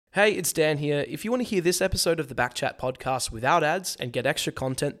Hey, it's Dan here. If you want to hear this episode of the Backchat podcast without ads and get extra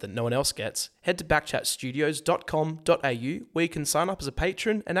content that no one else gets, head to backchatstudios.com.au where you can sign up as a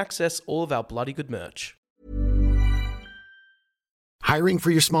patron and access all of our bloody good merch. Hiring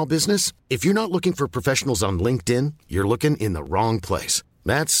for your small business? If you're not looking for professionals on LinkedIn, you're looking in the wrong place.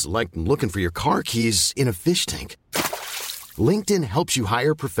 That's like looking for your car keys in a fish tank. LinkedIn helps you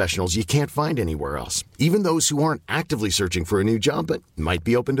hire professionals you can't find anywhere else, even those who aren't actively searching for a new job but might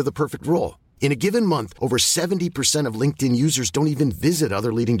be open to the perfect role. In a given month, over 70% of LinkedIn users don't even visit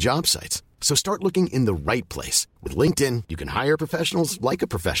other leading job sites. So start looking in the right place. With LinkedIn, you can hire professionals like a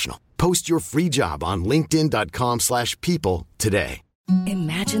professional. Post your free job on linkedin.com/people today.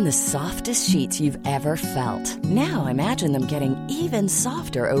 Imagine the softest sheets you've ever felt. Now imagine them getting even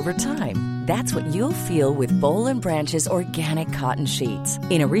softer over time. That's what you'll feel with Boll & Branch's organic cotton sheets.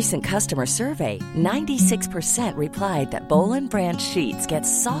 In a recent customer survey, 96% replied that Boll & Branch sheets get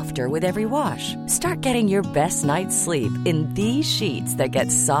softer with every wash. Start getting your best night's sleep in these sheets that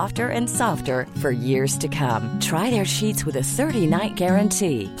get softer and softer for years to come. Try their sheets with a 30-night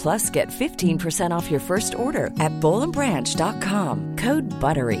guarantee. Plus, get 15% off your first order at bollandbranch.com. Code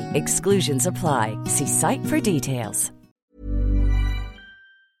BUTTERY. Exclusions apply. See site for details.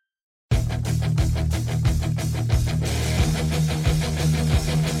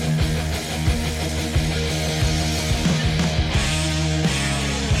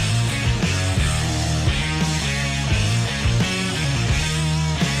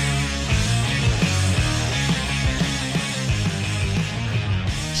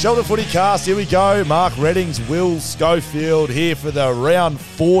 Shelter Footy Cast, here we go. Mark Reddings, Will Schofield here for the round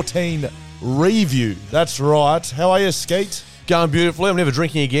 14 review. That's right. How are you, Skeet? Going beautifully. I'm never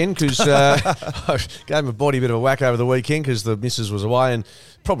drinking again because I gave my body a bit of a whack over the weekend because the missus was away and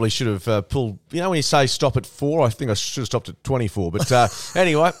probably should have pulled, when you say stop at 4, I think I should have stopped at 24. But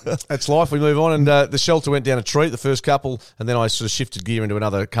anyway, that's life. We move on. And the Shelter went down a treat, the first couple, and then I sort of shifted gear into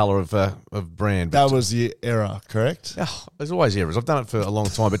another colour of brand. But, that was the error, correct? There's always errors. I've done it for a long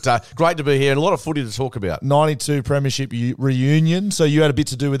time. But great to be here and a lot of footy to talk about. 92 Premiership reunion. So you had a bit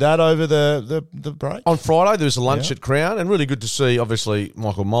to do with that over the break? On Friday, there was a lunch at Crown, and really good to see, obviously,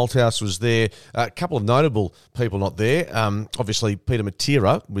 Michael Malthouse was there. A couple of notable people not there. Obviously, Peter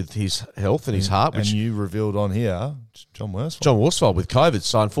Matera with his health and his heart. And you revealed on here, John Worsfold. John Worsfold with COVID.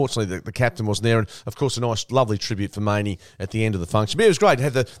 So, unfortunately, the captain wasn't there. And, of course, a nice, lovely tribute for Maney at the end of the function. But it was great to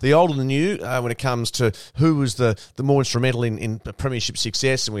have the old and the new when it comes to who was the more instrumental in premiership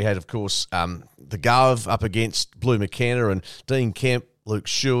success. And we had, of course, the Gov up against Blue McKenna and Dean Kemp, Luke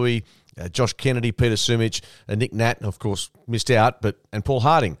Shuey, Josh Kennedy, Peter Sumich, and Nick Nat, of course, missed out, and Paul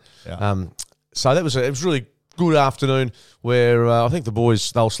Harding. Yeah. So it was really good afternoon where I think the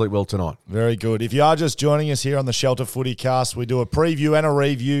boys, they'll sleep well tonight. Very good. If you are just joining us here on the Shelter Footy Cast, we do a preview and a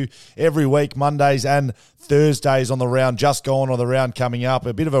review every week, Mondays and Thursdays on the round just gone or the round coming up.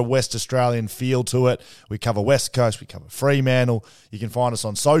 A bit of a West Australian feel to it. We cover West Coast, we cover Fremantle. You can find us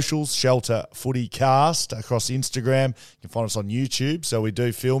on socials, Shelter Footy Cast, across Instagram. You can find us on YouTube. So we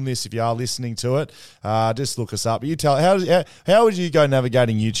do film this if you are listening to it. Just look us up. You tell how would you go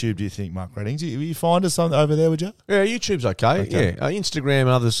navigating YouTube, do you think, Mark Reddings? You find us over there, would you? Yeah, YouTube's okay. Yeah, Instagram and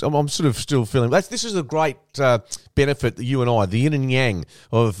others. I'm sort of still feeling this is a great benefit that you and I, the yin and yang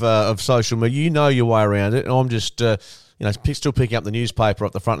of social media. You know your way around it, and I'm just still picking up the newspaper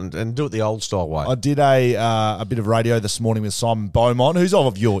up the front and do it the old style way. I did a bit of radio this morning with Simon Beaumont, who's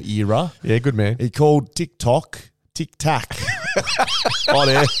of your era. Yeah, good man. He called TikTok Tic Tac on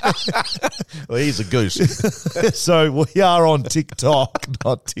air. Well, he's a goose. So we are on TikTok,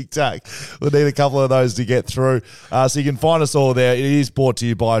 not Tic Tac. We'll need a couple of those to get through. So you can find us all there. It is brought to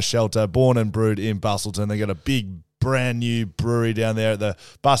you by Shelter, born and brewed in Busselton. They got a big, brand new brewery down there at the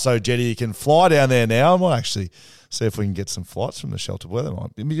Busso Jetty. You can fly down there now. I might actually see if we can get some flights from the Shelter. Where they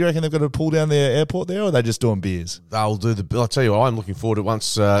might. Do you reckon they've got to pull down their airport there, or are they just doing beers? They'll do I'll tell you what, I'm looking forward to it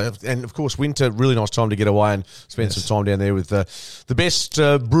once. And of course, winter, really nice time to get away and spend some time down there with the best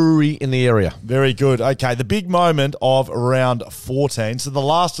brewery in the area. Very good. Okay, the big moment of round 14. So the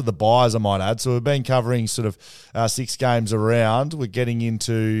last of the buys, I might add. So we've been covering sort of 6 games around. We're getting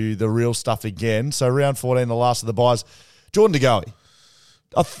into the real stuff again. So round 14, the last of the buys. Jordan De Goey.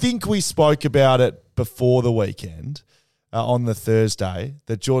 I think we spoke about it before the weekend on the Thursday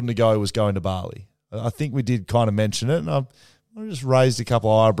that Jordan De Goey was going to Bali. I think we did kind of mention it, and I just raised a couple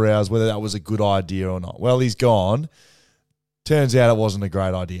of eyebrows whether that was a good idea or not. Well, he's gone. Turns out it wasn't a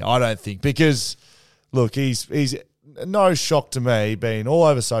great idea, I don't think, because, look, he's no shock to me being all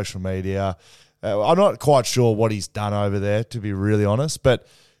over social media. I'm not quite sure what he's done over there, to be really honest, but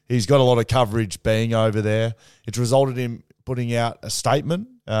he's got a lot of coverage being over there. It's resulted in putting out a statement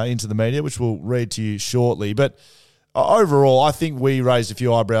into the media, which we'll read to you shortly. But overall, I think we raised a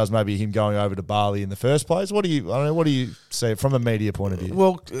few eyebrows, maybe him going over to Bali in the first place. What do you say from a media point of view?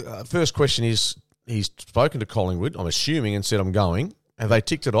 Well, first question is, he's spoken to Collingwood, I'm assuming, and said, I'm going. Have they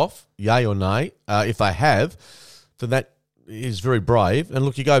ticked it off, yay or nay? If they have, then that is very brave. And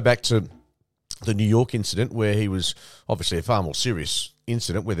look, you go back to the New York incident where he was obviously a far more serious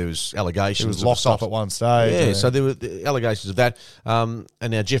incident where there was allegations. He was locked up at one stage. Yeah, so there were allegations of that. And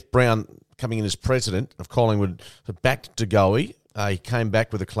now Jeff Brown, coming in as president of Collingwood, backed De Goey. He came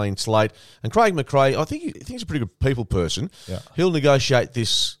back with a clean slate. And Craig McRae, I think he's a pretty good people person. Yeah. He'll negotiate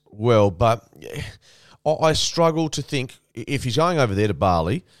this well, but I struggle to think if he's going over there to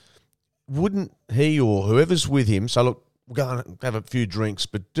Bali, wouldn't he or whoever's with him say, look, we'll go and have a few drinks,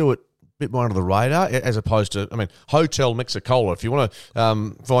 but do it a bit more under the radar, as opposed to, Hotel Mexicola, if you want to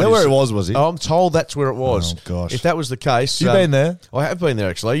find... Where it was he? Oh, I'm told that's where it was. Oh, gosh. If that was the case... You've been there? I have been there,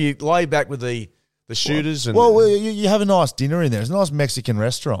 actually. You lay back with the shooters and... Well, you have a nice dinner in there. It's a nice Mexican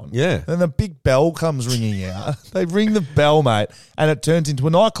restaurant. Yeah. Then the big bell comes ringing out. They ring the bell, mate, and it turns into a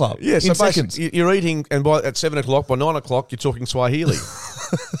nightclub. Yeah, so in seconds. You're eating, and at 7 o'clock, by 9 o'clock, you're talking Swahili.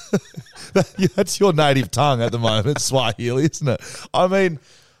 That's your native tongue at the moment, Swahili, isn't it? I mean,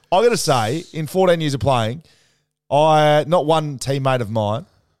 I got to say, in 14 years of playing, not one teammate of mine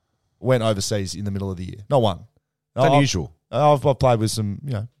went overseas in the middle of the year. Not one. Unusual. I've played with some,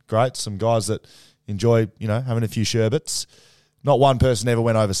 greats, some guys that enjoy, having a few sherbets. Not one person ever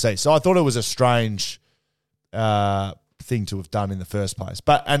went overseas. So I thought it was a strange thing to have done in the first place.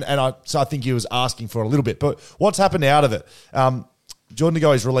 But I think he was asking for a little bit. But what's happened out of it? Jordan De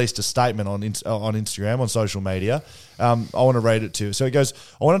Goey's released a statement on Instagram, on social media. I want to read it to you. So he goes,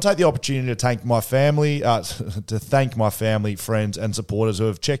 I want to take the opportunity to thank my family, friends and supporters who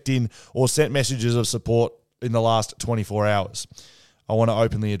have checked in or sent messages of support in the last 24 hours. I want to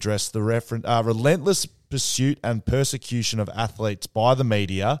openly address the relentless pursuit and persecution of athletes by the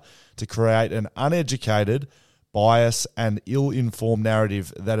media to create an uneducated, biased and ill-informed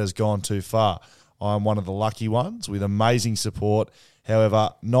narrative that has gone too far. I'm one of the lucky ones with amazing support. However,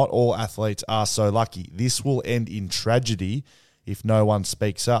 not all athletes are so lucky. This will end in tragedy if no one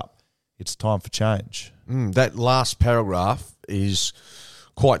speaks up. It's time for change. That last paragraph is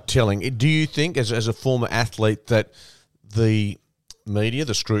quite telling. Do you think, as a former athlete, that the media,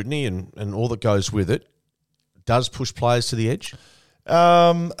 the scrutiny and all that goes with it, does push players to the edge?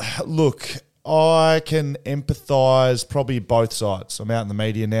 Look, I can empathise probably both sides. I'm out in the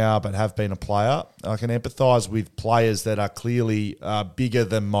media now, but have been a player. I can empathise with players that are clearly bigger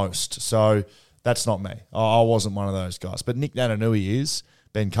than most. So that's not me. I wasn't one of those guys. But Nick Natanui is.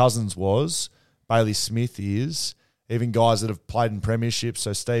 Ben Cousins was. Bailey Smith is. Even guys that have played in premierships,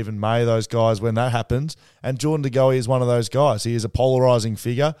 so Stephen May, those guys, when that happens. And Jordan De Goey is one of those guys. He is a polarising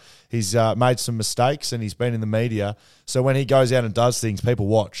figure. He's made some mistakes and he's been in the media. So when he goes out and does things, people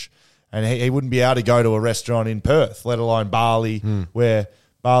watch. And he wouldn't be able to go to a restaurant in Perth, let alone Bali, where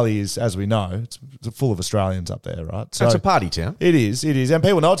Bali is, as we know, it's full of Australians up there, right? So it's a party town. It is. And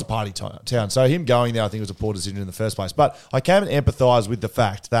people know it's a party town. So him going there, I think, was a poor decision in the first place. But I can empathise with the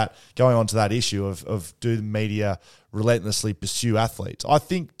fact that, going on to that issue of do the media relentlessly pursue athletes, I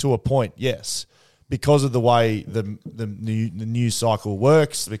think to a point, yes, because of the way the news cycle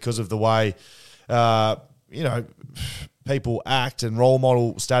works, because of the way, people act and role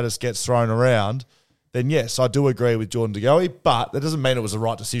model status gets thrown around, then yes, I do agree with Jordan De Goey, but that doesn't mean it was the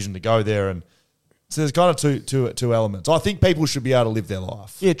right decision to go there. And so there's kind of two elements. I think people should be able to live their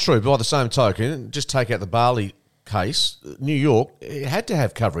life. Yeah, true. But by the same token, just take out the Bali case, New York had to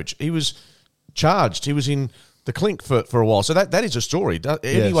have coverage. He was charged. He was in the clink for a while. So that is a story.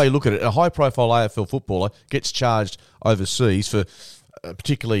 Any way you look at it, a high-profile AFL footballer gets charged overseas for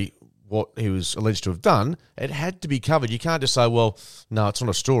particularly what he was alleged to have done. It had to be covered. You can't just say, well, no, it's not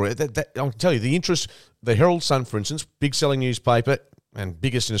a story. I can tell you, the interest, the Herald Sun, for instance, big selling newspaper and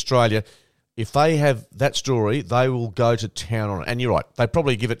biggest in Australia, if they have that story, they will go to town on it. And you're right, they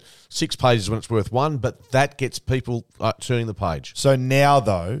probably give it 6 pages when it's worth 1, but that gets people turning the page. So now,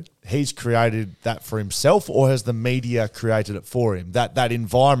 though, he's created that for himself, or has the media created it for him? That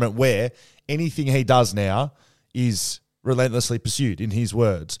environment where anything he does now is relentlessly pursued, in his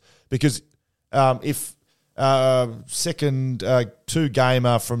words. Because if second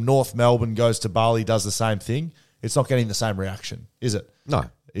 2-gamer from North Melbourne goes to Bali, does the same thing, it's not getting the same reaction, is it? No.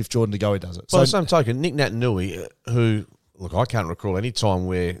 If Jordan De Goey does it. By the same token, Nick Natanui, who, look, I can't recall any time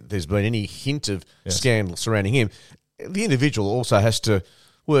where there's been any hint of scandal surrounding him. The individual also has to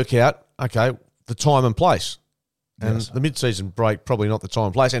work out, okay, the time and place. And the mid-season break, probably not the time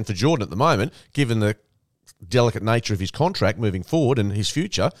and place. And for Jordan at the moment, given the delicate nature of his contract moving forward and his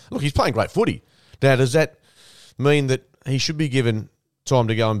future. Look, he's playing great footy. Now, does that mean that he should be given time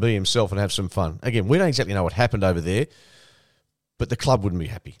to go and be himself and have some fun? Again, we don't exactly know what happened over there, but the club wouldn't be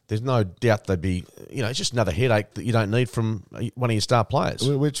happy. There's no doubt they'd be, it's just another headache that you don't need from one of your star players.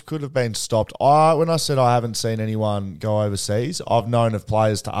 Which could have been stopped. When I said I haven't seen anyone go overseas, I've known of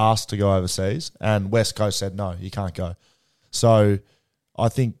players to ask to go overseas, and West Coast said, no, you can't go. So I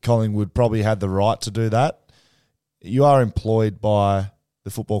think Collingwood probably had the right to do that. You are employed by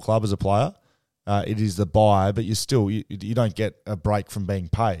the football club as a player. It is the buyer, but you don't get a break from being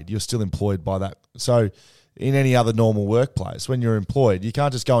paid. You're still employed by that. So in any other normal workplace, when you're employed, you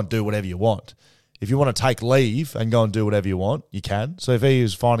can't just go and do whatever you want. If you want to take leave and go and do whatever you want, you can. So if he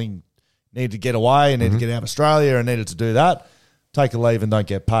was needed to get away and needed to get out of Australia and needed to do that, take a leave and don't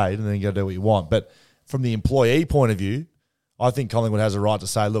get paid, and then you go do what you want. But from the employee point of view, I think Collingwood has a right to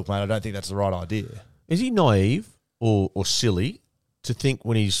say, look, mate, I don't think that's the right idea. Is he naive or silly to think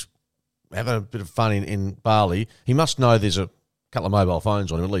when he's having a bit of fun in Bali, he must know there's a couple of mobile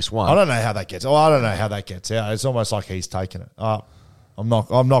phones on him, at least one. I don't know how that gets out. It's almost like he's taken it. I'm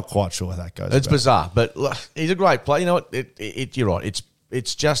not quite sure how that goes. It's bizarre, but look, he's a great player. You know what? You're right.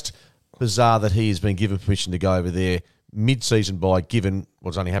 It's just bizarre that he has been given permission to go over there mid-season by, given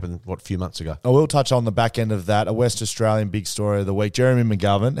what's only happened, a few months ago. I will touch on the back end of that. A West Australian big story of the week. Jeremy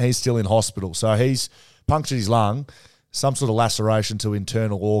McGovern, he's still in hospital. So he's punctured his lung, some sort of laceration to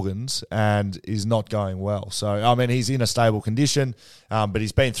internal organs, and is not going well. So, I mean, he's in a stable condition, but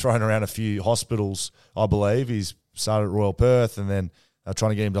he's been thrown around a few hospitals, I believe. He's started at Royal Perth, and then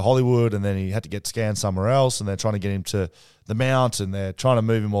trying to get him to Hollywood, and then he had to get scanned somewhere else, and they're trying to get him to the Mount, and they're trying to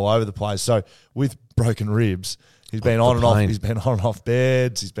move him all over the place. So with broken ribs, he's been on and off. He's been on and off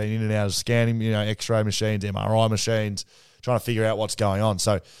beds. He's been in and out of scanning, X-ray machines, MRI machines, trying to figure out what's going on.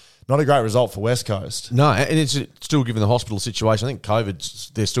 So not a great result for West Coast. No, and it's still, given the hospital situation, I think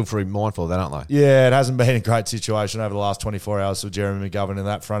COVID, they're still very mindful of that, aren't they? Yeah, it hasn't been a great situation over the last 24 hours for Jeremy McGovern in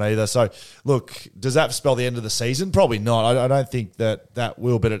that front either. So, look, does that spell the end of the season? Probably not. I don't think that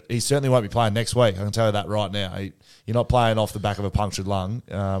will, but he certainly won't be playing next week. I can tell you that right now. You're not playing off the back of a punctured lung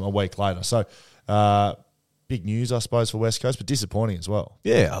a week later. So, big news, I suppose, for West Coast, but disappointing as well.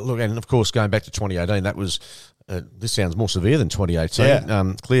 Yeah, look, and of course, going back to 2018, that was... this sounds more severe than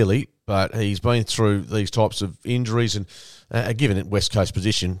 2018, clearly, but he's been through these types of injuries, and given it West Coast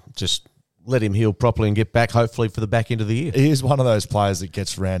position, just let him heal properly and get back, hopefully, for the back end of the year. He is one of those players that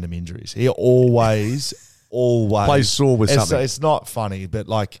gets random injuries. He always plays sore with something. It's not funny, but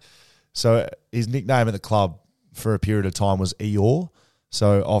so his nickname at the club for a period of time was Eeyore.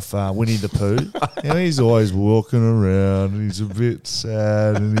 So off Winnie the Pooh, he's always walking around and he's a bit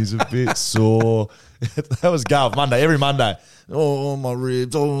sad and he's a bit sore. That was Gov Monday, every Monday. Oh, my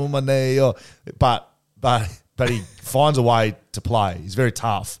ribs, oh, my knee. Oh. But he finds a way to play. He's very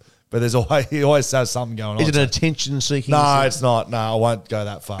tough, but he always has something going on. Is it an attention-seeking? No, it's not. No, I won't go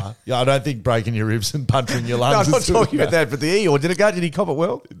that far. Yeah, I don't think breaking your ribs and puncturing your lungs. No, I'm not talking about that, but the Eeyore, did it go? Did he cop it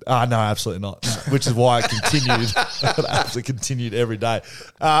well? No, absolutely not. Which is why it continued. It absolutely continued every day.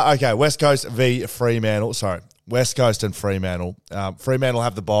 Okay, West Coast v Fremantle. Sorry, West Coast and Fremantle. Fremantle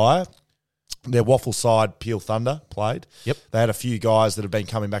have the bye. Their waffle side, Peel Thunder, played. Yep. They had a few guys that have been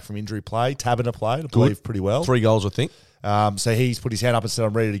coming back from injury play. Tabiner played, I believe, pretty well. 3 goals, I think. So he's put his hand up and said,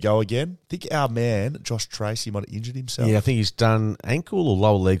 I'm ready to go again. I think our man, Josh Tracy, might have injured himself. Yeah, I think he's done ankle or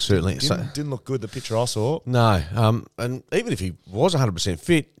lower leg, certainly. Didn't look good, the picture I saw. No. And even if he was 100%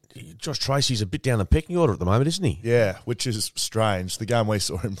 fit, Josh Tracy's a bit down the pecking order at the moment, isn't he? Yeah, which is strange. The game we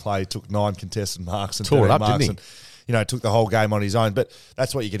saw him play took 9 contested marks and tore it up, marks, didn't he? And, took the whole game on his own. But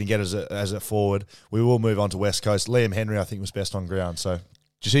that's what you're going to get as a forward. We will move on to West Coast. Liam Henry, I think, was best on ground. So, did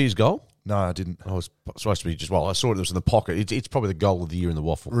you see his goal? No, I didn't. I was supposed to be I saw it was in the pocket. It's probably the goal of the year in the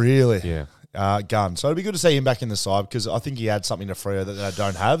waffle. Really? Yeah. Gun. So it'd be good to see him back in the side because I think he had something to Freo that they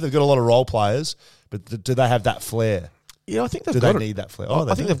don't have. They've got a lot of role players, but do they have that flair? Yeah, I think they've do got they it. need that flair?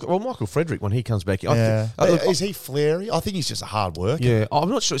 I think they've got. Well, Michael Frederick, when he comes back, is he flary? I think he's just a hard worker. Yeah, I'm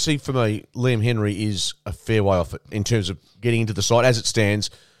not sure. See, for me, Liam Henry is a fair way off it in terms of getting into the side as it stands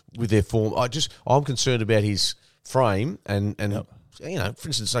with their form. I'm concerned about his frame and for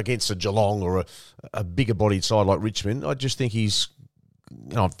instance, against a Geelong or a bigger bodied side like Richmond, I just think he's.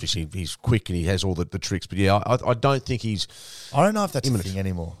 Obviously, he's quick and he has all the tricks, but yeah, I don't think he's. I don't know if that's a thing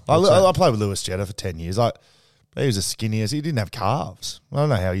anymore. I played with Lewis Jetta for 10 years. He was the skinniest. He didn't have calves. I don't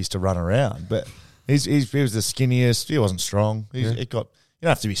know how he used to run around, but he was the skinniest. He wasn't strong. You don't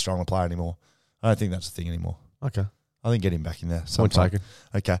have to be strong to play anymore. I don't think that's a thing anymore. Okay. I think get him back in there. Point taken.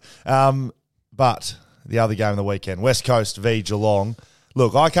 Okay. But the other game of the weekend, West Coast v Geelong.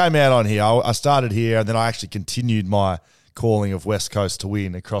 Look, I came out on here. I started here, and then I actually continued my calling of West Coast to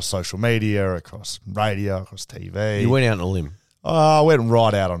win across social media, across radio, across TV. You went out on a limb. I went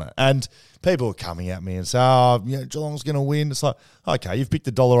right out on it. And people were coming at me and saying, Geelong's going to win. It's like, okay, you've picked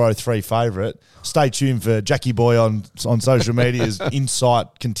the $1.03 favourite. Stay tuned for Jackie Boy on social media's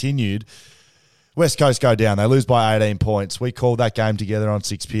insight continued. West Coast go down. They lose by 18 points. We called that game together on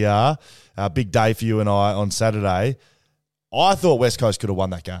 6PR. Big day for you and I on Saturday. I thought West Coast could have won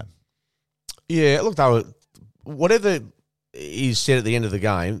that game. Yeah, look, they were, whatever is said at the end of the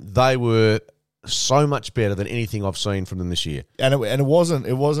game, they were so much better than anything I've seen from them this year. And it wasn't,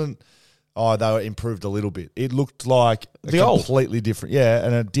 they were improved a little bit. It looked like a completely different,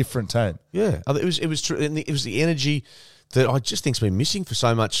 and a different team. Yeah, it was true. And it was the energy that I just think's been missing for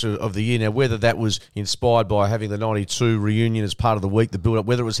so much of the year now, whether that was inspired by having the 92 reunion as part of the week, the build-up,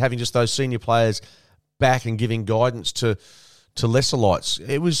 whether it was having just those senior players back and giving guidance to lesser lights.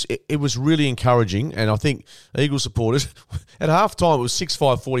 It was really encouraging, and I think Eagles supporters, at half-time it was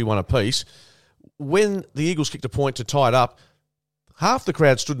 6-5-41 apiece. When the Eagles kicked a point to tie it up, half the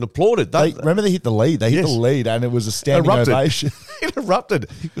crowd stood and applauded. Remember they hit the lead. They hit the lead, and it was a standing ovation. It erupted.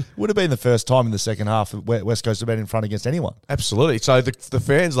 Would have been the first time in the second half that West Coast have been in front against anyone. Absolutely. So the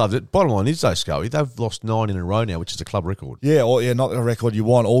fans loved it. Bottom line is, though, Scully, they've lost 9 in a row now, which is a club record. Yeah, not a record you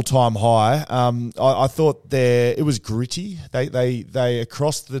want, all-time high. I thought it was gritty. They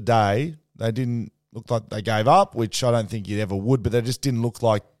across the day, they didn't look like they gave up, which I don't think you ever would, but they just didn't look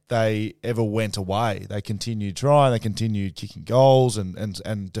like they ever went away. They continued trying, they continued kicking goals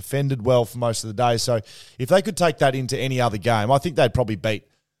and defended well for most of the day. So if they could take that into any other game, I think they'd probably beat,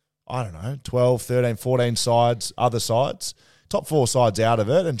 12, 13, 14 sides, other sides. Top 4 sides out of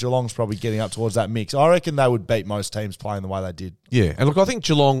it, and Geelong's probably getting up towards that mix. I reckon they would beat most teams playing the way they did. Yeah, and look, I think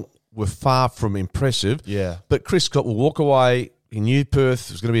Geelong were far from impressive. Yeah. But Chris Scott will walk away. He knew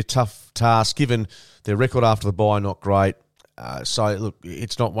Perth was going to be a tough task, given their record after the bye, not great. So, look,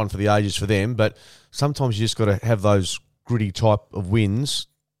 it's not one for the ages for them, but sometimes you just got to have those gritty type of wins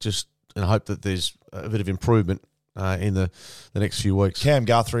and hope that there's a bit of improvement in the next few weeks. Cam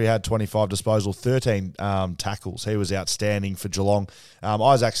Guthrie had 25 disposal, 13 tackles. He was outstanding for Geelong.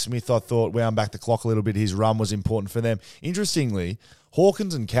 Isaac Smith, I thought, wound back the clock a little bit. His run was important for them. Interestingly,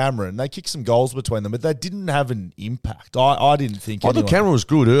 Hawkins and Cameron, they kicked some goals between them, but they didn't have an impact. I didn't think. I thought Cameron was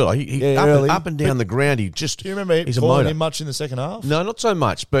good early. He up and down the ground. Do you remember he's calling him much in the second half? No, not so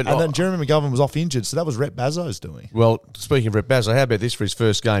much. But then Jeremy McGovern was off injured, so that was Rhett Bazzo's doing. Well, speaking of Rhett Bazzo, how about this for his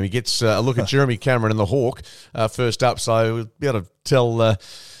first game? He gets a look at Jeremy Cameron and the Hawk first up, so we'll be able to tell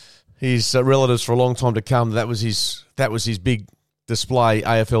his relatives for a long time to come that was his big display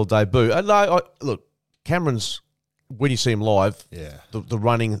AFL debut. And look, Cameron's. When you see him live, the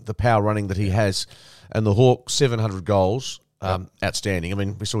running, the power running that he has, and the Hawk, 700 goals, outstanding. I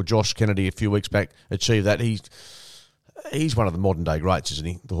mean, we saw Josh Kennedy a few weeks back achieve that. He's one of the modern day greats, isn't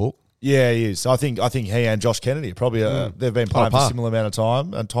he, the Hawk? Yeah, he is. I think he and Josh Kennedy are probably they've been playing for a similar amount of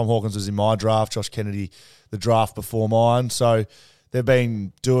time. And Tom Hawkins was in my draft, Josh Kennedy the draft before mine. So they've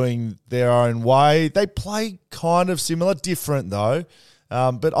been doing their own way. They play kind of similar, different though.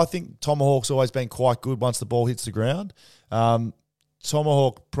 But I think Tomahawk's always been quite good once the ball hits the ground.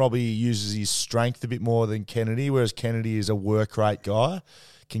 Tomahawk probably uses his strength a bit more than Kennedy, whereas Kennedy is a work rate guy,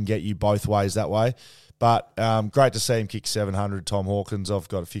 can get you both ways that way. But great to see him kick 700, Tom Hawkins. I've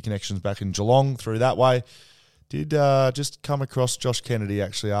got a few connections back in Geelong through that way. Did just come across Josh Kennedy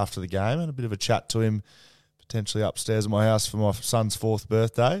actually after the game, and a bit of a chat to him, potentially upstairs at my house for my son's 4th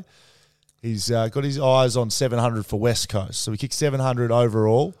birthday. He's got his eyes on 700 for West Coast. So he kicked 700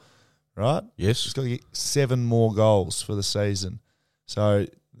 overall, right? Yes. He's got to get 7 more goals for the season. So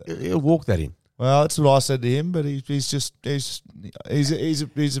he'll walk that in. Well, that's what I said to him, but he's a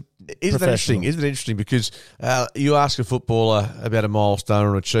Isn't it interesting? Because you ask a footballer about a milestone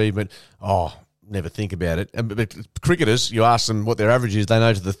or achievement, never think about it. But cricketers, you ask them what their average is, they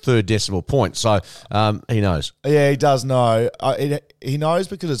know to the 3rd decimal point. So he knows. Yeah, he does know. He knows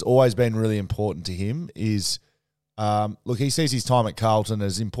because it's always been really important to him. Is look, he sees his time at Carlton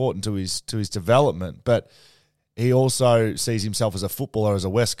as important to his development, but he also sees himself as a footballer, as a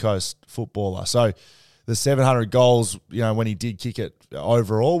West Coast footballer. So the 700 goals, when he did kick it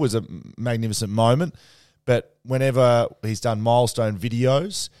overall, was a magnificent moment. But whenever he's done milestone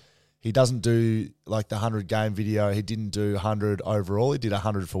videos, he doesn't do like the 100-game video. He didn't do 100 overall. He did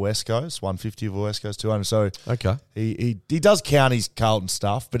 100 for West Coast, 150 for West Coast, 200. So okay, he does count his Carlton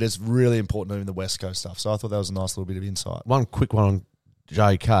stuff, but it's really important to him, the West Coast stuff. So I thought that was a nice little bit of insight. One quick one on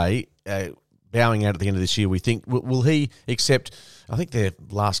JK. bowing out at the end of this year, we think, will he accept, I think their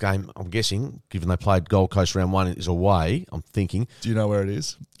last game, I'm guessing, given they played Gold Coast round 1, is away, I'm thinking. Do you know where it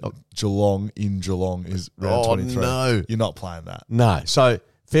is? Geelong is round 23. No. You're not playing that. No. So,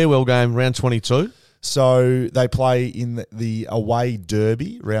 farewell game, round 22. So they play in the away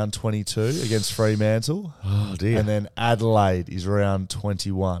derby, round 22, against Fremantle. Oh, dear. And then Adelaide is round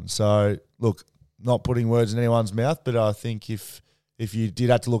 21. So, look, not putting words in anyone's mouth, but I think if you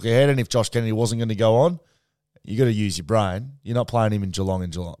did have to look ahead and if Josh Kennedy wasn't going to go on, you got to use your brain. You're not playing him in Geelong in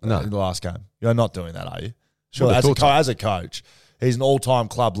the last game. You're not doing that, are you? Sure, as a coach, he's an all-time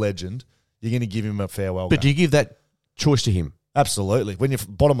club legend. You're going to give him a farewell game. But do you give that choice to him? Absolutely. When you're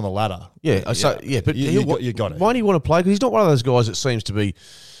bottom of the ladder. Yeah. So, but you got it. Why do you want to play? Because he's not one of those guys that seems to be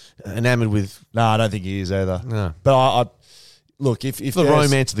enamoured with. No, I don't think he is either. No. But I look, if the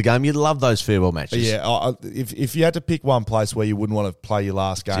romance of the game, you'd love those farewell matches. Yeah. If you had to pick one place where you wouldn't want to play your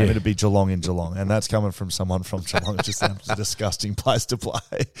last game, it'd be Geelong in Geelong. And that's coming from someone from Geelong. It just sounds a disgusting place to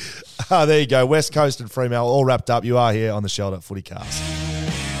play. There you go. West Coast and Fremantle all wrapped up. You are here on the Shelled Up Footycast.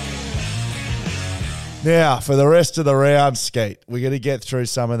 Now, for the rest of the round, Skeet, we're going to get through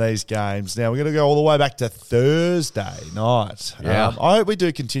some of these games. Now, we're going to go all the way back to Thursday night. Yeah. I hope we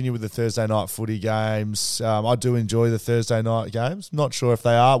do continue with the Thursday night footy games. I do enjoy the Thursday night games. Not sure if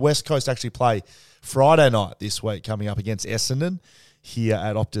they are. West Coast actually play Friday night this week coming up against Essendon here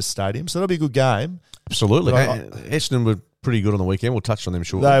at Optus Stadium. So that'll be a good game. Absolutely. Essendon were pretty good on the weekend. We'll touch on them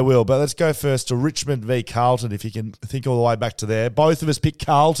shortly. They will. But let's go first to Richmond v Carlton, if you can think all the way back to there. Both of us picked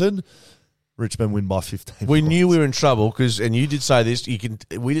Carlton. Richmond win by 15 We points. knew we were in trouble and you did say this,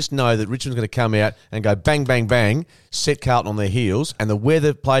 we just know that Richmond's going to come out and go bang, bang, bang, set Carlton on their heels, and the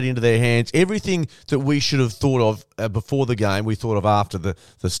weather played into their hands. Everything that we should have thought of before the game, we thought of after the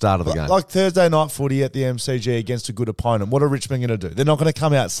start of the game. Like Thursday night footy at the MCG against a good opponent. What are Richmond going to do? They're not going to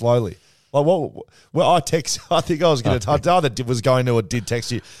come out slowly. Like I think I was going to. I either was going to or did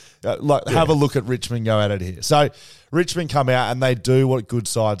text you. Have a look at Richmond go at it here. So Richmond come out and they do what good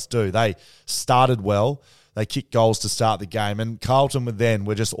sides do. They started well. They kicked goals to start the game. And Carlton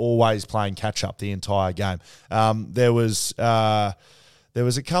were just always playing catch-up the entire game. There was a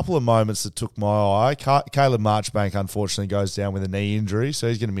couple of moments that took my eye. Caleb Marchbank, unfortunately, goes down with a knee injury. So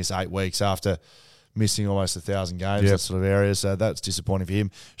he's going to miss 8 weeks after missing almost 1,000 games, that sort of area. So that's disappointing for him.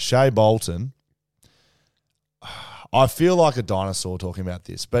 Shea Bolton, I feel like a dinosaur talking about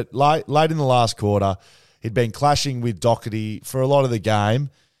this, but late in the last quarter, he'd been clashing with Doherty for a lot of the game,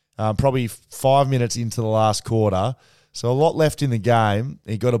 probably 5 minutes into the last quarter. So a lot left in the game.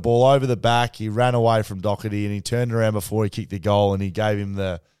 He got a ball over the back. He ran away from Doherty and he turned around before he kicked the goal and he gave him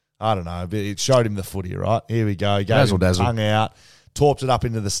it showed him the footy, right? Here we go. Gave him tongue out, torped it up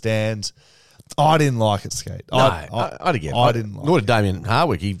into the stands. I didn't like it, Skate. I didn't like Nor did Damien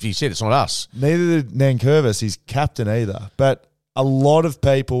Harwick. He said it's not us. Neither did Nankervis, his captain, either. But a lot of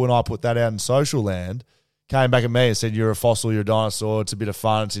people, when I put that out in social land, came back at me and said, you're a fossil, you're a dinosaur, it's a bit of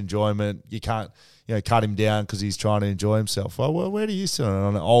fun, it's enjoyment. You can't cut him down because he's trying to enjoy himself. Well, where do you sit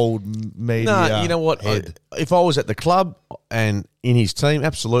on an old media No, you know what? If I was at the club and in his team,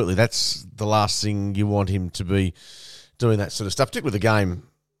 absolutely, that's the last thing you want him to be doing, that sort of stuff, particularly with the game.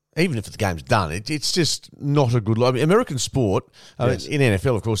 Even if the game's done, it's just not a good look. I mean, American sport, Yes. In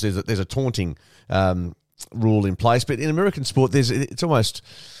NFL, of course, there's a taunting rule in place, but in American sport, it's almost,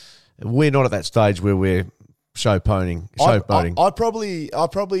 we're not at that stage where we're showboating. I'd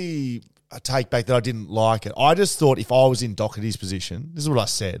probably take back that I didn't like it. I just thought if I was in Doherty's position, this is what I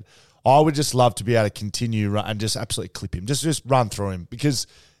said, I would just love to be able to continue and just absolutely clip him, just run through him because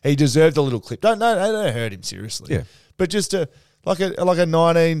he deserved a little clip. Don't hurt him seriously. Yeah. But just like a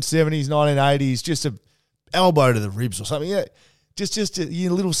 1970s, 1980s, just a elbow to the ribs or something. Yeah, just a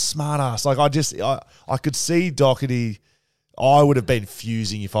little smart ass. Like I could see Doherty. I would have been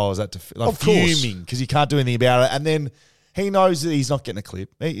fusing if I was at fuming because he can't do anything about it. And then he knows that he's not getting a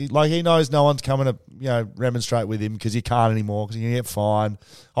clip. He knows no one's coming to remonstrate with him because he can't anymore because he can get fined.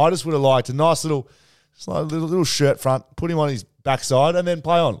 I just would have liked a nice little shirt front, put him on his backside and then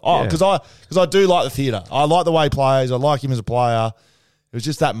play on. Because I do like the theatre. I like the way he plays. I like him as a player. It was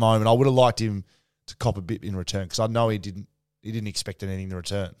just that moment. I would have liked him to cop a bit in return because I know he didn't expect anything in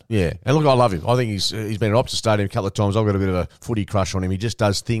return. Yeah, and look, I love him. I think he's been at Optus Stadium a couple of times. I've got a bit of a footy crush on him. He just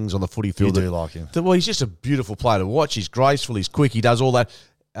does things on the footy field. You do like him. Well, he's just a beautiful player to watch. He's graceful. He's quick. He does all that.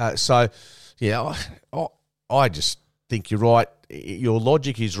 I just think you're right. Your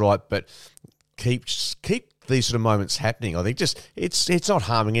logic is right, but keep these sort of moments happening. I think just it's not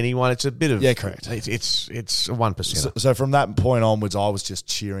harming anyone. It's a bit of correct. It's a 1%. So from that point onwards, I was just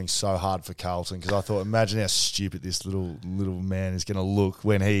cheering so hard for Carlton because I thought, imagine how stupid this little man is going to look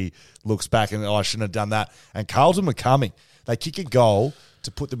when he looks back and I shouldn't have done that. And Carlton were coming. They kick a goal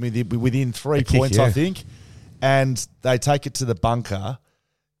to put them within 3 points, I think, and they take it to the bunker.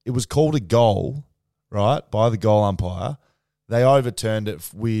 It was called a goal, right, by the goal umpire. They overturned it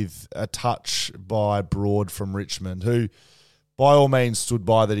with a touch by Broad from Richmond, who by all means stood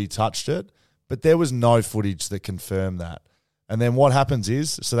by that he touched it, but there was no footage that confirmed that. And then what happens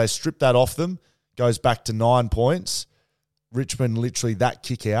is, so they strip that off them, goes back to 9 points. Richmond literally that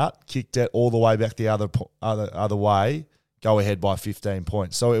kick out, kicked it all the way back the other way, go ahead by 15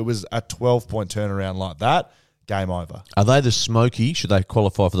 points. So it was a 12-point turnaround like that, game over. Are they the Smoky, should they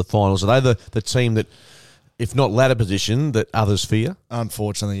qualify for the finals? Are they the team that, if not ladder position, that others fear?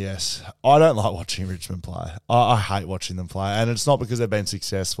 Unfortunately, yes. I don't like watching Richmond play. I hate watching them play, and it's not because they've been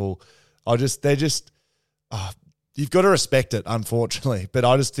successful. You've got to respect it, unfortunately. But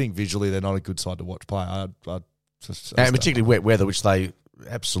I just think visually they're not a good side to watch play. And particularly wet weather, which they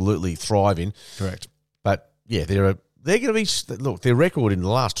absolutely thrive in. Correct. But yeah, they're going to be, look, their record in the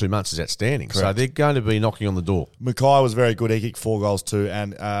last 2 months is outstanding. Correct. So they're going to be knocking on the door. Mackay was very good. He kicked 4 goals too.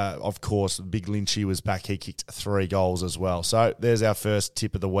 And, of course, Big Lynchy was back. He kicked 3 goals as well. So there's our first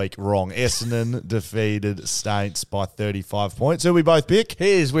tip of the week wrong. Essendon defeated Saints by 35 points. Who we both pick?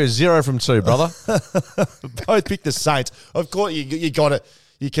 We're 0 from 2, brother. Both picked the Saints. Of course, you got it.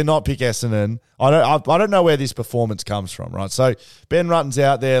 You cannot pick Essendon. I don't know where this performance comes from, right? So Ben Rutten's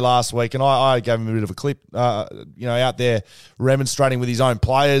out there last week, and I gave him a bit of a clip, out there remonstrating with his own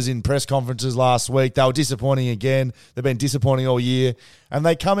players in press conferences last week. They were disappointing again. They've been disappointing all year, and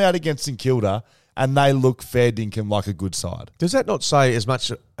they come out against St Kilda, and they look fair dinkum like a good side. Does that not say as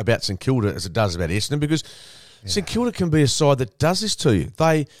much about St Kilda as it does about Essendon? Because St Kilda can be a side that does this to you.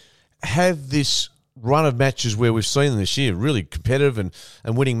 They have this run of matches where we've seen them this year, really competitive and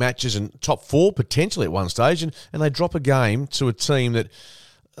winning matches and top 4 potentially at one stage, and they drop a game to a team that,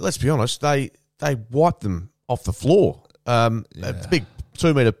 let's be honest, they wipe them off the floor. A big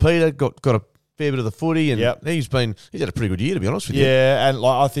 2-metre Peter got a fair bit of the footy, and he's had a pretty good year, to be honest with you. Yeah, and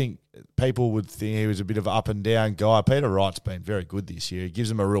I think people would think he was a bit of an up and down guy. Peter Wright's been very good this year. He gives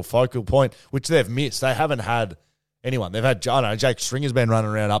them a real focal point, which they've missed. They haven't had anyone. They've had, Jake Stringer's been running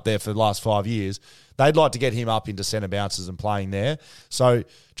around up there for the last 5 years. They'd like to get him up into centre bounces and playing there. So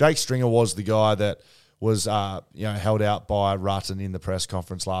Jake Stringer was the guy that was held out by Rutten in the press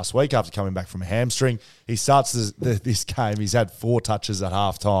conference last week after coming back from a hamstring. He starts this game. He's had 4 touches at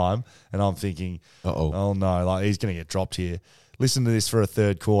half time, and I'm thinking, oh no, like he's going to get dropped here. Listen to this for a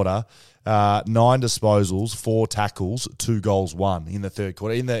third quarter. 9 disposals, 4 tackles, 2 goals, 1 in the third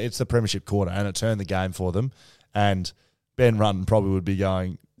quarter. It's the premiership quarter, and it turned the game for them. And Ben Rutten probably would be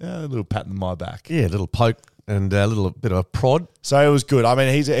going, a little pat on my back. Yeah, a little poke and a little bit of a prod. So it was good. I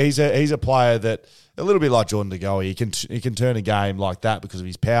mean, he's a player that, a little bit like Jordan De Goey, he can turn a game like that because of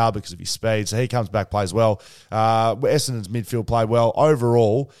his power, because of his speed. So he comes back, plays well. Essendon's midfield played well.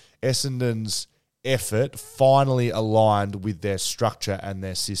 Overall, Essendon's effort finally aligned with their structure and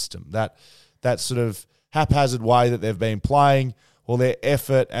their system. That sort of haphazard way that they've been playing, well, their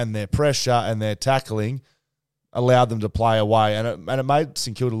effort and their pressure and their tackling allowed them to play away, and it made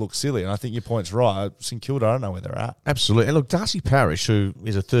St Kilda look silly. And I think your point's right. St Kilda, I don't know where they're at. Absolutely. And look, Darcy Parish, who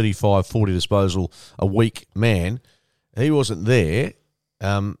is a 35, 40 disposal a week man, he wasn't there.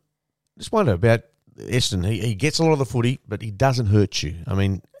 Just wonder about Essendon. He gets a lot of the footy, but he doesn't hurt you. I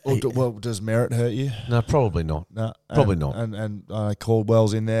mean, does Merritt hurt you? No, probably not. No, probably not. And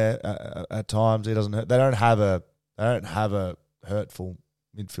Caldwell's in there at times. He doesn't hurt. They don't have a hurtful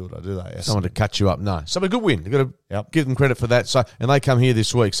midfielder, do they? Someone to cut you up, no. So a good win. You've got to give them credit for that. So, and they come here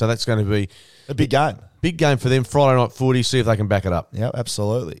this week, so that's going to be a big game. Big game for them. Friday night footy. See if they can back it up. Yeah,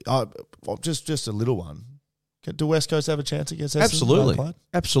 absolutely. Just a little one. Do West Coast have a chance against Essendon? Absolutely,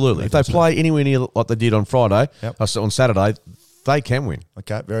 absolutely. If they play anywhere near like they did on Friday, on Saturday, they can win.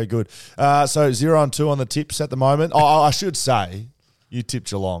 Okay, very good. So 0-2 on the tips at the moment. I should say you tipped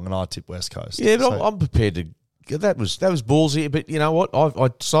Geelong and I tipped West Coast. Yeah, but I'm prepared to. That was ballsy, but you know what? I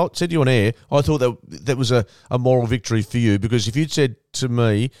said to you on air, I thought that was a moral victory for you, because if you'd said to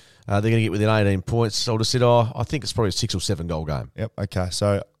me they're going to get within 18 points, I would have said, I think it's probably a 6 or 7 goal game. Yep. Okay.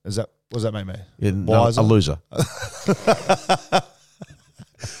 So what does that make me? Yeah, no, a loser.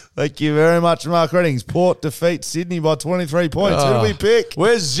 Thank you very much, Mark Reddings. Port defeats Sydney by 23 points. Who do we pick?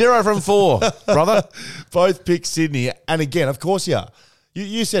 We're 0 from 4, brother. Both pick Sydney, and again, of course,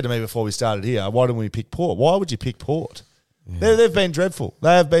 You said to me before we started here, why didn't we pick Port? Why would you pick Port? They've been dreadful.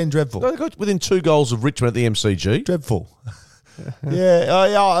 They have been dreadful. They got within 2 goals of Richmond at the MCG. Dreadful.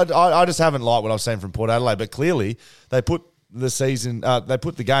 I just haven't liked what I've seen from Port Adelaide, but clearly they put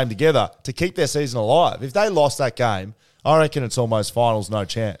the game together to keep their season alive. If they lost that game, I reckon it's almost finals, no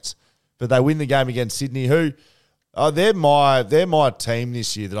chance. But they win the game against Sydney, who they're my team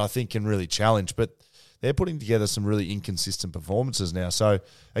this year that I think can really challenge, but they're putting together some really inconsistent performances now. So,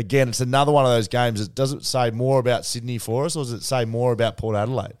 again, it's another one of those games that doesn't say more about Sydney for us, or does it say more about Port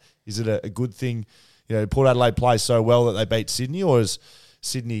Adelaide? Is it a good thing, Port Adelaide plays so well that they beat Sydney, or does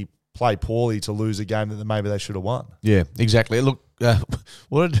Sydney play poorly to lose a game that maybe they should have won? Yeah, exactly. Look,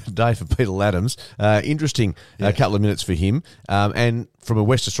 what a day for Peter Laddams. Interesting couple of minutes for him. And from a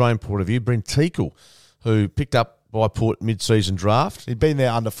West Australian point of view, Brent Teakle, who picked up by Port mid-season draft. He'd been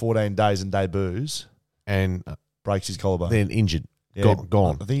there under 14 days and debuts. And breaks his collarbone. Then injured. Yeah,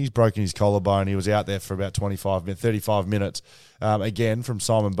 gone. I think he's broken his collarbone. He was out there for about 35 minutes. Again, from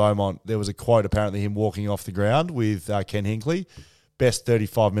Simon Beaumont, there was a quote, apparently him walking off the ground with Ken Hinkley. Best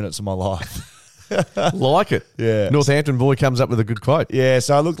 35 minutes of my life. Like it. Yeah. Northampton boy comes up with a good quote. Yeah,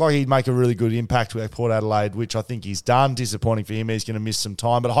 so it looked like he'd make a really good impact with Port Adelaide, which I think he's done. Disappointing for him. He's going to miss some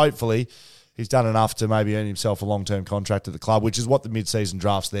time, but hopefully he's done enough to maybe earn himself a long-term contract at the club, which is what the mid-season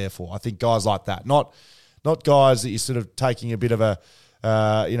draft's there for. I think guys like that, not guys that you're sort of taking a bit of a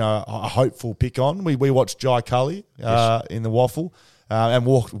hopeful pick on. We watched Jai Cully in the Waffle and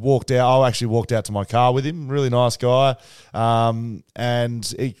walked out. I actually walked out to my car with him. Really nice guy, and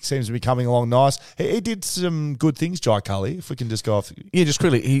he seems to be coming along nice. He did some good things, Jai Cully. If we can just go off. Yeah, just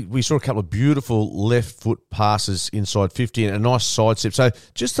quickly, we saw a couple of beautiful left foot passes inside 50 and a nice side step. So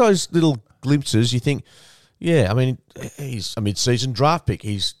just those little glimpses, you think, yeah, I mean, he's a mid-season draft pick.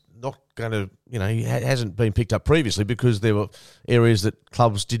 He's not going to, he hasn't been picked up previously because there were areas that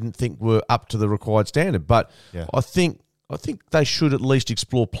clubs didn't think were up to the required standard. But I think they should at least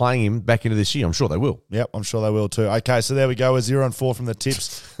explore playing him back into this year. I'm sure they will. Yep, I'm sure they will too. Okay, so there we go. We're 0-4 from the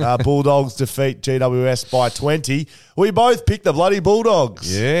tips. Bulldogs defeat GWS by 20. We both picked the bloody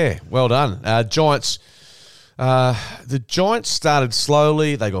Bulldogs. Yeah, well done. Giants. The Giants started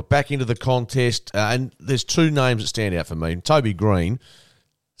slowly. They got back into the contest. And there's 2 names that stand out for me. Toby Green,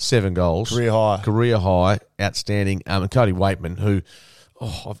 7 goals. Career high. Outstanding. And Cody Waitman, who,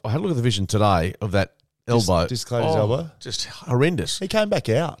 I had a look at the vision today of that elbow. Dislocated his elbow. Just horrendous. He came back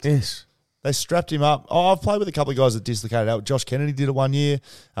out. Yes. They strapped him up. I've played with a couple of guys that dislocated out. Josh Kennedy did it one year.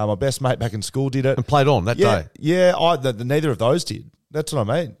 My best mate back in school did it. And played on that day. Yeah, neither of those did. That's what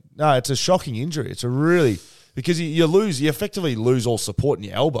I mean. No, it's a shocking injury. It's a really... Because you effectively lose all support in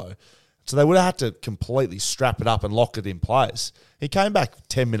your elbow. So they would have had to completely strap it up and lock it in place. He came back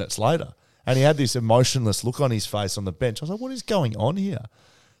 10 minutes later and he had this emotionless look on his face on the bench. I was like, what is going on here?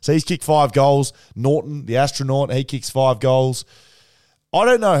 So he's kicked 5 goals. Norton, the astronaut, he kicks 5 goals. I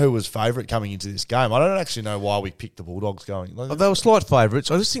don't know who was favourite coming into this game. I don't actually know why we picked the Bulldogs going. They were slight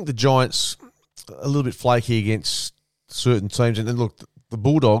favourites. I just think the Giants a little bit flaky against certain teams. And then look, the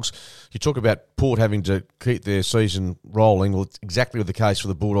Bulldogs, you talk about Port having to keep their season rolling. Well, it's exactly the case for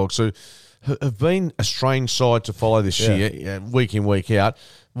the Bulldogs, who have been a strange side to follow this year, week in, week out.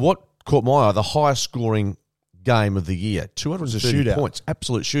 What caught my eye, the highest scoring game of the year, 230 points,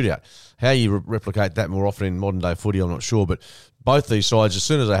 absolute shootout. How you replicate that more often in modern day footy, I'm not sure, but both these sides, as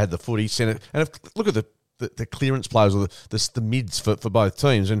soon as they had the footy, sent it. And look at the clearance players or the mids for both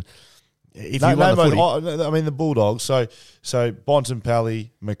teams. And if you run the footy, I mean the Bulldogs. So Bontempelli,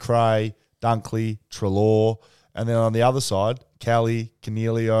 McRae, Dunkley, Treloar, and then on the other side, Kelly,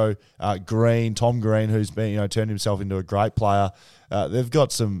 Cornelio, Green, Tom Green, who's been turned himself into a great player. They've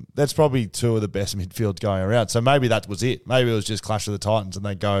got some. That's probably 2 of the best midfields going around. So maybe that was it. Maybe it was just Clash of the Titans, and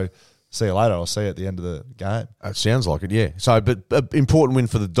they go, see you later. I'll see you at the end of the game. It sounds like it, yeah. So, but an important win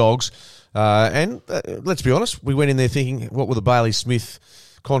for the Dogs. And let's be honest, we went in there thinking, what will the Bailey Smith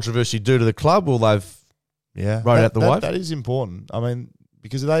controversy do to the club? Well, they've rode out the wave. That is important. I mean,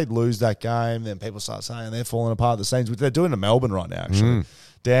 because if they lose that game, then people start saying they're falling apart at the seams, which they're doing to Melbourne right now, actually.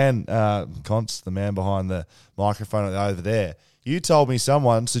 Dan Contz, the man behind the microphone over there, you told me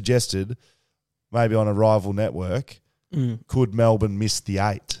someone suggested, maybe on a rival network, could Melbourne miss the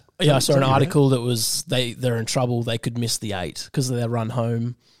 8? Yeah, I saw an article that was they're in trouble. They could miss the 8 because of their run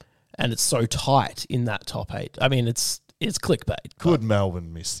home, and it's so tight in that top 8. I mean, it's clickbait. Could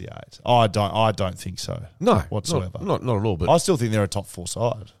Melbourne miss the 8? I don't think so. No, whatsoever. Not at all. But I still think they're a top 4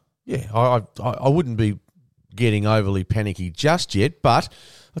 side. Yeah, I wouldn't be getting overly panicky just yet. But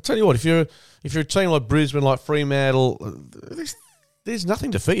I'll tell you what, if you're a team like Brisbane, like Fremantle, there's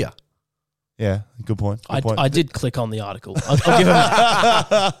nothing to fear. Yeah, good point. I did click on the article. I'll give him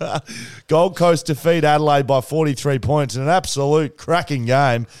that. Gold Coast defeat Adelaide by 43 points in an absolute cracking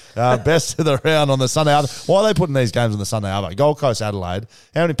game. Best of the round on the Sunday. Why are they putting these games on the Sunday? Gold Coast Adelaide.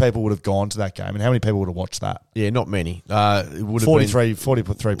 How many people would have gone to that game, and how many people would have watched that? Yeah, not many. It would have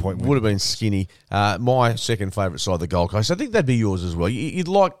 43 point win. Would have been skinny. My second favourite side, the Gold Coast. I think that'd be yours as well. You'd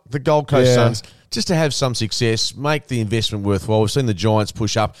like the Gold Coast Suns just to have some success, make the investment worthwhile. We've seen the Giants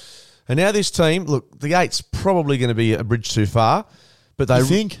push up. And now this team, look, the 8's probably going to be a bridge too far. But they You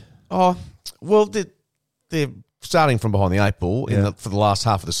think? Oh, well, they're starting from behind the 8 ball for the last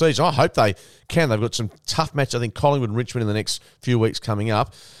half of the season. I hope they can. They've got some tough matches. I think Collingwood and Richmond in the next few weeks coming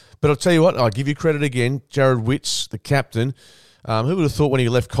up. But I'll tell you what, I'll give you credit again. Jared Witts, the captain, who would have thought when he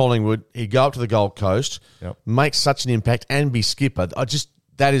left Collingwood, he'd go up to the Gold Coast, make such an impact and be skipper.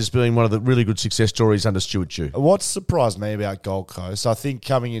 That has been one of the really good success stories under Stuart Dew. What surprised me about Gold Coast, I think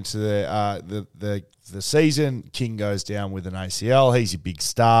coming into the season, King goes down with an ACL. He's a big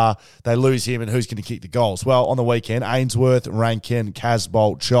star. They lose him, and who's going to kick the goals? Well, on the weekend, Ainsworth, Rankin,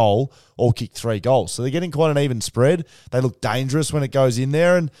 Casbolt, Joel all kicked 3 goals. So they're getting quite an even spread. They look dangerous when it goes in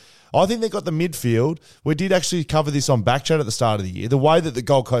there, and I think they've got the midfield. We did actually cover this on Backchat at the start of the year. The way that the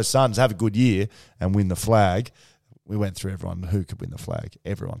Gold Coast Suns have a good year and win the flag, we went through everyone who could win the flag.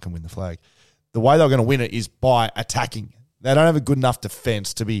 Everyone can win the flag. The way they're going to win it is by attacking. They don't have a good enough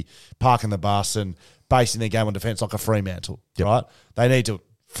defence to be parking the bus and basing their game on defence like a Fremantle, right? They need to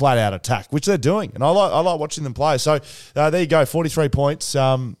flat out attack, which they're doing, and I like watching them play. So there you go, 43 points.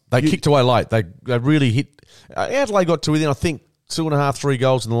 They kicked away late. They really hit. Adelaide got to within, I think, 2.5, 3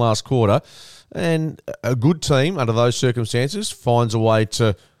 goals in the last quarter, and a good team under those circumstances finds a way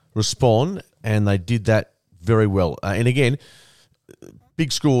to respond, and they did that very well. And again,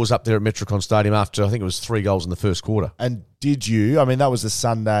 big scores up there at Metricon Stadium after, I think it was 3 goals in the first quarter. And did you, I mean, that was the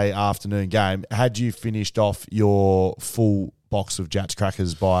Sunday afternoon game. Had you finished off your full box of Jats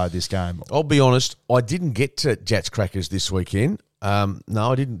crackers by this game? I'll be honest, I didn't get to Jats crackers this weekend.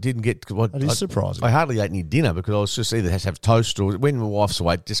 No, I didn't get. That is surprising. I hardly ate any dinner because I was just either has to have toast or when my wife's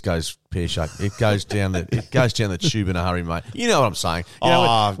away, it just goes pear shaped. It goes down the tube in a hurry, mate. You know what I'm saying? You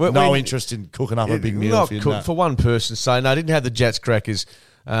know, no interest in cooking up a big meal for one person. So no, I didn't have the Jats crackers.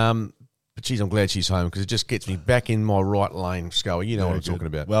 But geez, I'm glad she's home because it just gets me back in my right lane, Scully. You know what I'm talking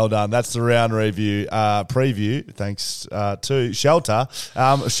about. Well done. That's the round review preview. Thanks to Shelter.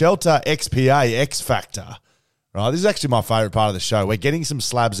 Shelter XPA X Factor. Right, this is actually my favourite part of the show. We're getting some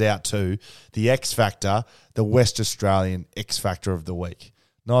slabs out too. The X Factor, the West Australian X Factor of the week.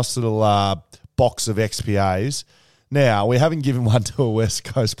 Nice little box of XPAs. Now, we haven't given one to a West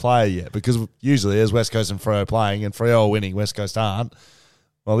Coast player yet because usually there's West Coast and Freo playing and Freo are winning, West Coast aren't.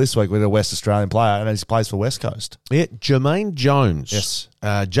 Well, this week we had a West Australian player and he plays for West Coast. Yeah, Jermaine Jones. Yes.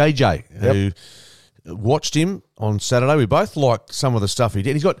 JJ, who watched him on Saturday. We both liked some of the stuff he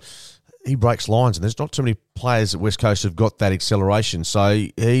did. He breaks lines, and there's not too many players at West Coast who've got that acceleration. So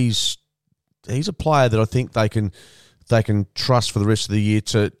he's a player that I think they can trust for the rest of the year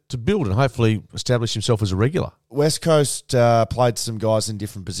to build and hopefully establish himself as a regular. West Coast played some guys in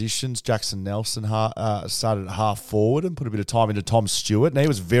different positions. Jackson Nelson started at half forward and put a bit of time into Tom Stewart. And he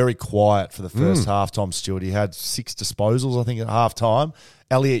was very quiet for the first half, Tom Stewart. He had 6 disposals, I think, at half time.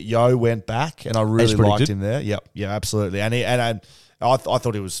 Elliot Yeo went back, and I really liked him there. Yep, yeah, absolutely. And I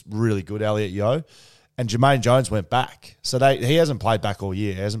thought he was really good, Elliot Yeo. And Jermaine Jones went back. So he hasn't played back all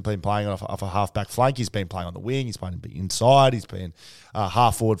year. He hasn't been playing off a half-back flank. He's been playing on the wing. He's playing inside. He's been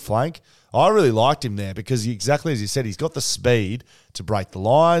half-forward flank. I really liked him there because exactly as you said, he's got the speed to break the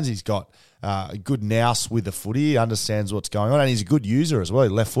lines. He's got a good nous with the footy. He understands what's going on. And he's a good user as well,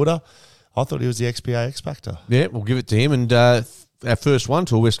 left footer. I thought he was the XPA X Factor. Yeah, we'll give it to him. And our first one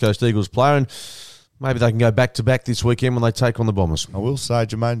to a West Coast Eagles player. And maybe they can go back-to-back this weekend when they take on the Bombers. I will say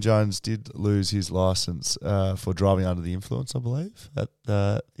Jermaine Jones did lose his licence for driving under the influence, I believe. At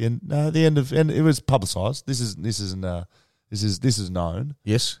the end it was publicised. This is known.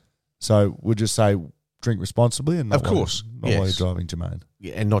 Yes. So we'll just say drink responsibly and not of course, while you're driving, Jermaine.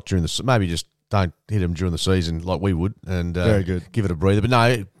 Yeah, and not during maybe just don't hit him during the season like we would, and very good. Give it a breather. But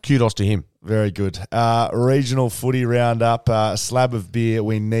no, kudos to him. Very good. Regional footy roundup, slab of beer.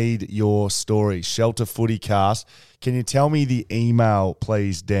 We need your story. Shelter Footy Cast. Can you tell me the email,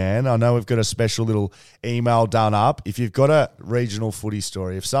 please, Dan? I know we've got a special little email done up. If you've got a regional footy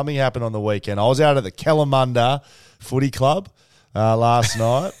story, if something happened on the weekend, I was out at the Kalamunda Footy Club last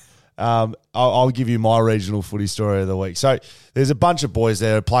night. I'll give you my regional footy story of the week. So there's a bunch of boys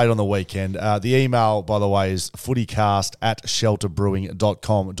there who played on the weekend. The email, by the way, is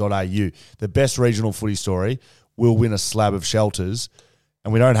footycast@shelterbrewing.com.au. The best regional footy story will win a slab of Shelters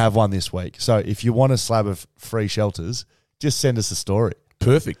and we don't have one this week. So if you want a slab of free shelters, just send us a story.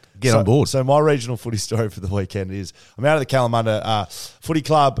 Perfect. Get on board. So my regional footy story for the weekend is I'm out of the Kalamunda Footy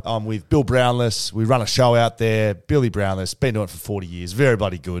Club. I'm with Bill Brownless. We run a show out there. Billy Brownless, been doing it for 40 years. Very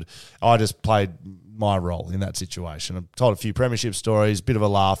bloody good. I just played my role in that situation. I've told a few premiership stories, bit of a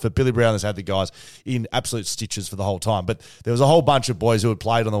laugh, but Billy Brownless had the guys in absolute stitches for the whole time. But there was a whole bunch of boys who had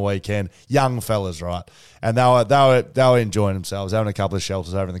played on the weekend, young fellas, right? And they were enjoying themselves, having a couple of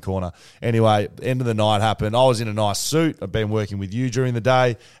shelters over in the corner. Anyway, end of the night happened. I was in a nice suit. I've been working with you during the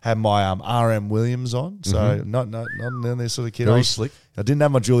day. Had my RM Williams on, so not this sort of kid. Very slick. I didn't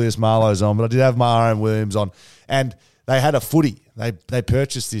have my Julius Marlowe's on, but I did have my RM Williams on, and they had a footy. They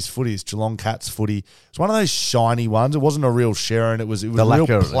purchased this footy, this Geelong Cats footy. It's one of those shiny ones. It wasn't a real Sharon. It was real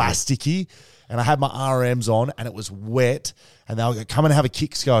plasticky. And I had my RMs on, and it was wet. And they were going, come and have a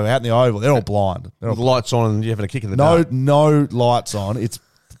kicks go out in the oval. They're all blind. With the lights on, and you're having a kick in the dark. No lights on. It's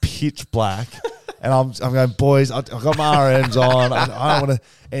pitch black. And I'm going, boys, I've got my RMs on. I don't want to.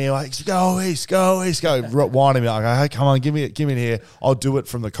 Anyway, go east. Winding me. I go, hey, come on, give me it here. I'll do it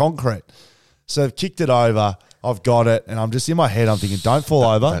from the concrete. So I've kicked it over. I've got it, and I'm just in my head. I'm thinking, don't fall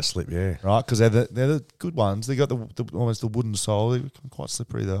over. Don't slip, yeah. Right, because they're the good ones. They got the almost the wooden sole. They're quite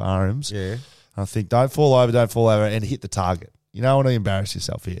slippery, the RMs. Yeah. And I think, don't fall over, and hit the target. You don't want to embarrass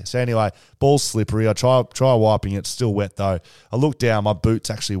yourself here. So anyway, ball's slippery. I try wiping it. Still wet though. I look down. My boot's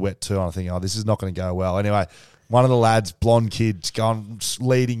actually wet too. And I think, this is not going to go well. Anyway, one of the lads, blonde kid, gone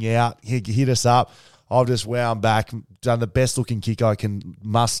leading out. He hit us up. I've just wound back, done the best looking kick I can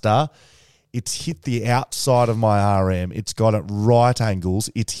muster. It's hit the outside of my RM. It's got it right angles.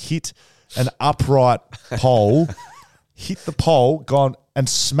 It's hit an upright pole, hit the pole, gone and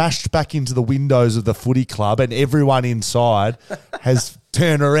smashed back into the windows of the footy club, and everyone inside has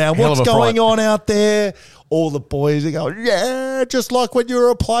turned around. What's going on out there? All the boys are going, yeah, just like when you were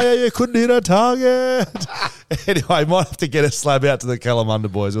a player, you couldn't hit a target. Anyway, might have to get a slab out to the Kalamunda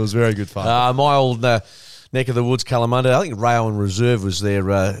boys. It was very good fun. My old neck of the woods, Kalamunda. I think Rail and Reserve was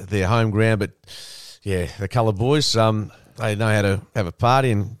their home ground, but yeah, the Colour boys, they know how to have a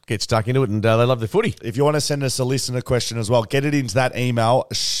party and get stuck into it, and they love their footy. If you want to send us a listener question as well, get it into that email,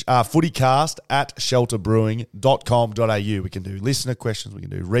 footycast@shelterbrewing.com.au. We can do listener questions, we can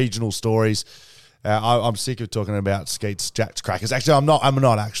do regional stories. I'm sick of talking about Skeets, Jats, Crackers. Actually, I'm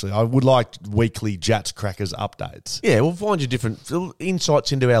not actually. I would like weekly Jats, Crackers updates. Yeah, we'll find you different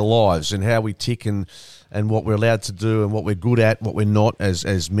insights into our lives and how we tick and what we're allowed to do and what we're good at, what we're not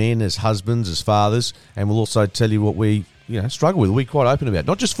as men, as husbands, as fathers. And we'll also tell you what we struggle with. We're quite open about.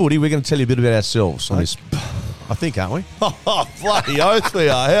 Not just footy, we're going to tell you a bit about ourselves on this. I think, aren't we? Oh, bloody oath we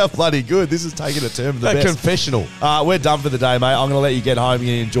are. How bloody good. This is taking a turn for the best. Confessional. We're done for the day, mate. I'm going to let you get home and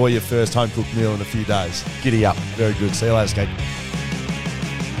enjoy your first home-cooked meal in a few days. Giddy up. Very good. See you later, Skate.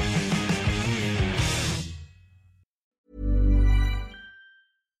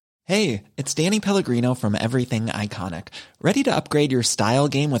 Hey, it's Danny Pellegrino from Everything Iconic. Ready to upgrade your style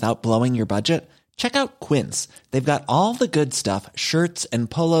game without blowing your budget? Check out Quince. They've got all the good stuff, shirts and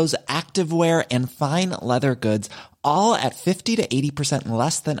polos, activewear, and fine leather goods, all at 50 to 80%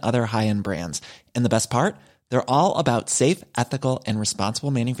 less than other high-end brands. And the best part? They're all about safe, ethical, and responsible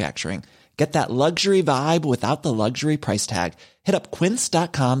manufacturing. Get that luxury vibe without the luxury price tag. Hit up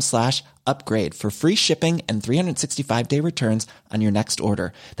quince.com/upgrade for free shipping and 365-day returns on your next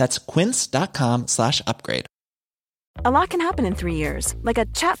order. That's quince.com/upgrade. A lot can happen in 3 years, like a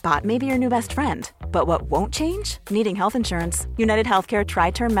chatbot may be your new best friend. But what won't change? Needing health insurance. United Healthcare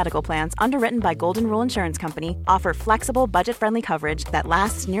Tri-Term Medical Plans, underwritten by Golden Rule Insurance Company, offer flexible, budget-friendly coverage that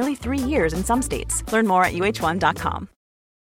lasts nearly 3 years in some states. Learn more at uh1.com.